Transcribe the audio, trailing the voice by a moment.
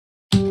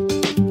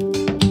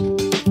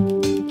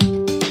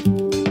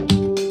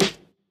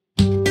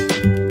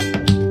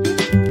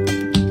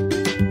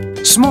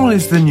Small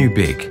is the new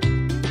big.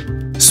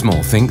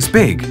 Small thinks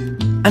big,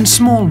 and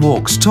small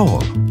walks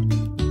tall.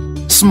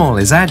 Small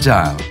is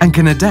agile and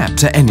can adapt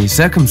to any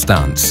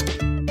circumstance.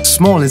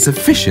 Small is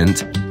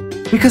efficient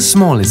because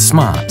small is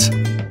smart.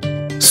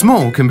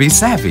 Small can be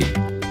savvy,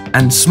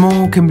 and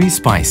small can be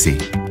spicy.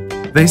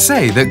 They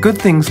say that good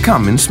things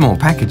come in small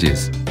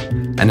packages.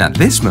 And at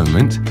this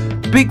moment,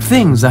 big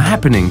things are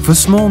happening for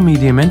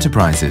small-medium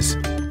enterprises.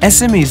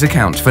 SMEs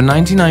account for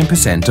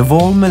 99% of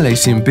all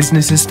Malaysian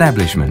business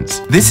establishments.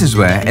 This is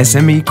where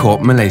SME Corp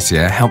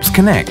Malaysia helps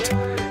connect,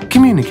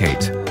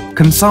 communicate,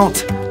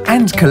 consult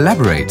and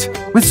collaborate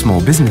with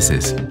small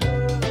businesses.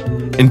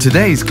 In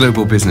today's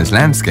global business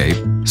landscape,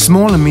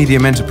 small and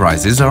medium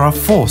enterprises are a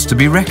force to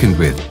be reckoned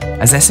with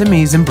as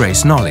SMEs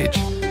embrace knowledge,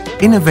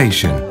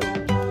 innovation,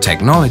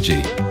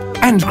 technology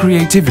and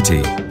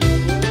creativity.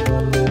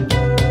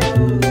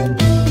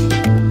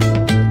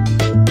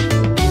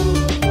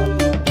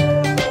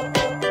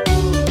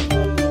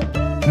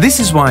 This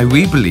is why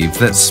we believe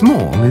that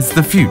small is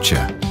the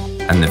future,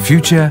 and the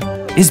future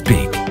is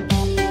big.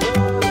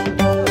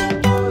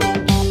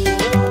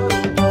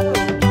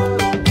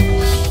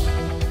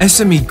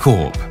 SME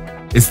Corp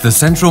is the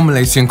Central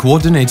Malaysian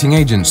Coordinating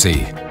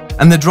Agency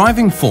and the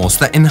driving force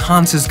that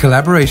enhances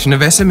collaboration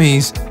of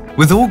SMEs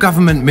with all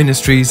government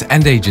ministries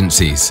and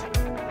agencies.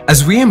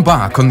 As we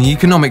embark on the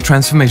Economic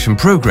Transformation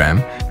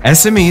Programme,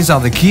 SMEs are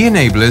the key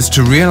enablers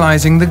to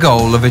realising the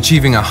goal of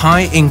achieving a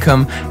high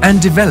income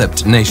and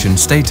developed nation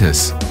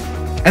status.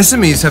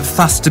 SMEs have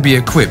thus to be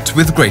equipped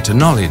with greater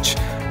knowledge,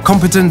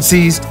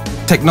 competencies,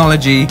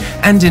 technology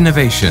and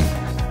innovation,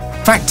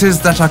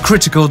 factors that are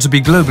critical to be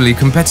globally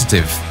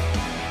competitive.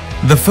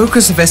 The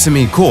focus of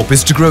SME Corp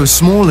is to grow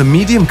small and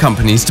medium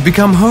companies to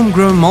become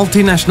homegrown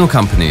multinational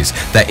companies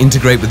that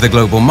integrate with the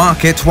global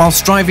market while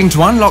striving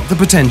to unlock the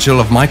potential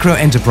of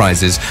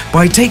micro-enterprises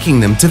by taking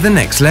them to the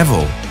next level.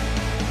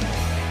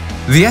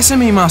 The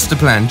SME Master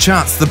Plan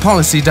charts the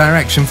policy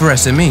direction for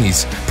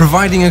SMEs,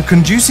 providing a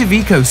conducive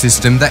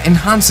ecosystem that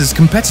enhances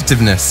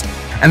competitiveness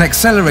and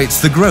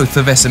accelerates the growth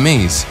of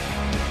SMEs.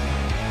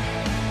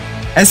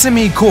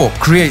 SME Corp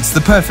creates the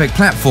perfect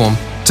platform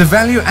to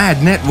value-add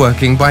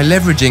networking by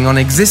leveraging on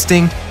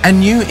existing and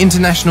new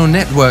international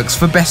networks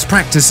for best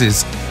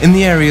practices in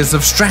the areas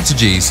of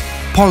strategies,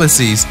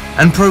 policies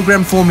and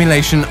program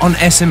formulation on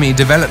SME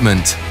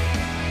development,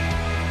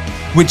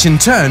 which in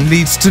turn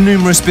leads to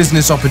numerous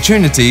business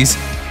opportunities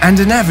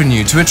and an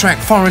avenue to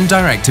attract foreign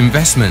direct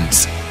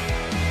investments.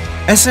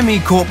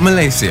 SME Corp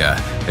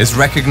Malaysia is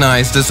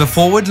recognized as a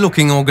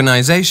forward-looking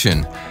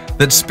organization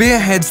that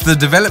spearheads the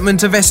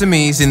development of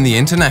SMEs in the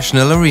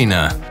international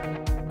arena.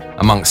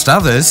 Amongst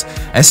others,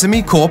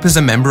 SME Corp is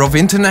a member of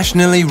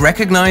internationally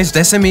recognized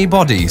SME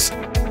bodies.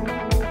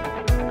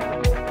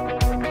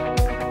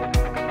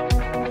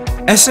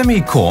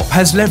 SME Corp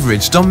has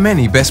leveraged on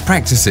many best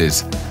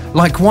practices,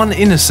 like One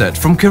Innocert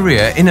from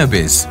Korea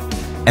Innobiz,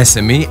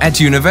 SME at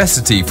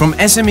University from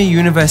SME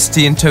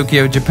University in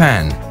Tokyo,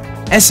 Japan,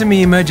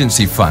 SME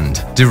Emergency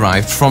Fund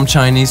derived from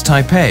Chinese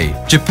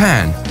Taipei,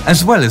 Japan,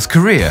 as well as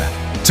Korea,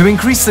 to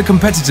increase the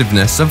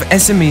competitiveness of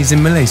SMEs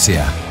in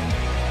Malaysia.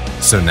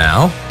 So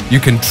now, you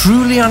can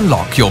truly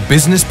unlock your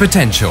business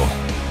potential.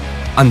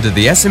 Under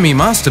the SME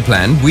Master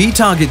Plan, we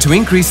target to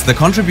increase the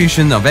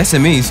contribution of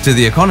SMEs to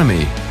the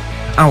economy.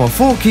 Our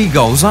 4 key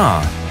goals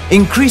are: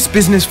 increase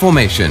business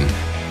formation,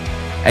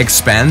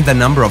 expand the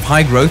number of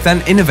high-growth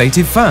and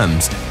innovative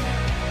firms,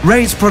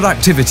 raise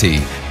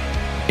productivity,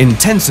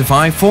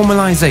 intensify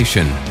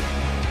formalization.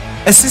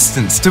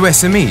 Assistance to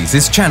SMEs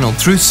is channeled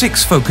through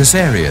 6 focus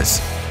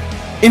areas: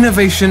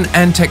 innovation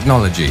and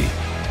technology,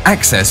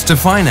 access to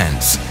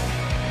finance,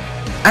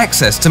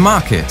 access to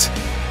market,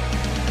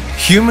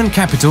 human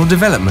capital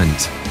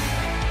development,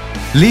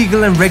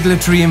 legal and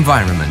regulatory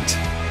environment,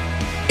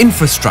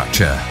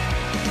 infrastructure.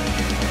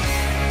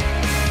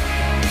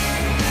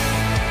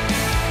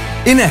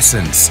 In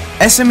essence,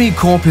 SME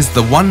Corp is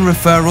the one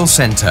referral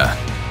centre,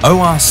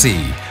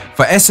 ORC,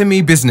 for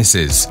SME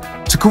businesses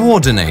to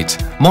coordinate,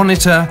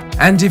 monitor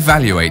and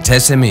evaluate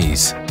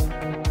SMEs.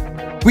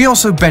 We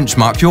also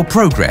benchmark your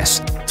progress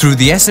through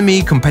the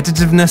SME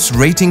Competitiveness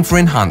Rating for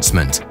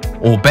Enhancement,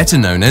 or better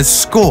known as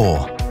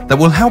SCORE, that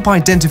will help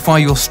identify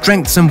your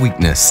strengths and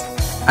weakness,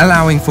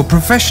 allowing for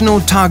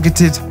professional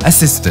targeted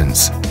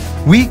assistance.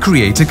 We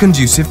create a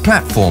conducive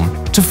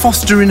platform to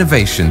foster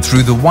innovation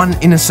through the One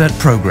Innocert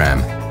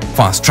program,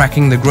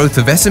 fast-tracking the growth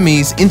of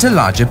SMEs into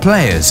larger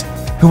players,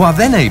 who are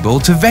then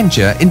able to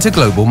venture into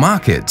global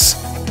markets.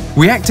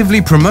 We actively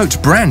promote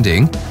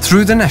branding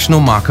through the national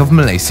mark of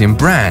Malaysian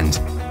brand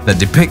that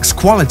depicts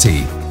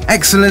quality,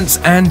 excellence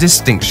and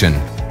distinction,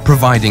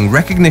 providing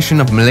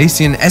recognition of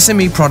Malaysian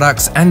SME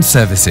products and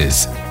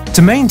services.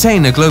 To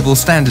maintain a global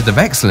standard of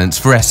excellence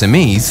for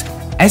SMEs,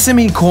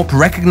 SME Corp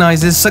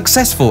recognizes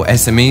successful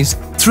SMEs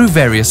through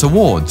various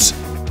awards: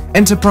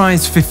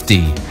 Enterprise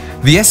 50,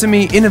 the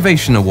SME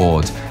Innovation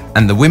Award,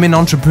 and the Women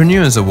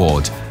Entrepreneurs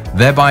Award,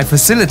 thereby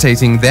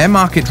facilitating their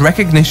market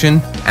recognition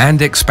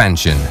and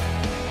expansion.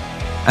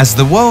 As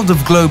the world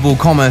of global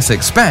commerce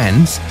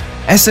expands,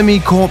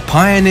 SME Corp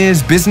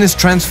pioneers business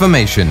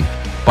transformation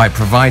by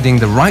providing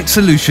the right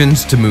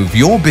solutions to move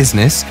your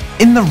business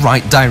in the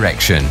right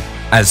direction.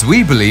 As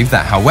we believe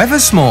that however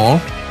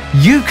small,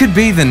 you could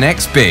be the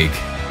next big.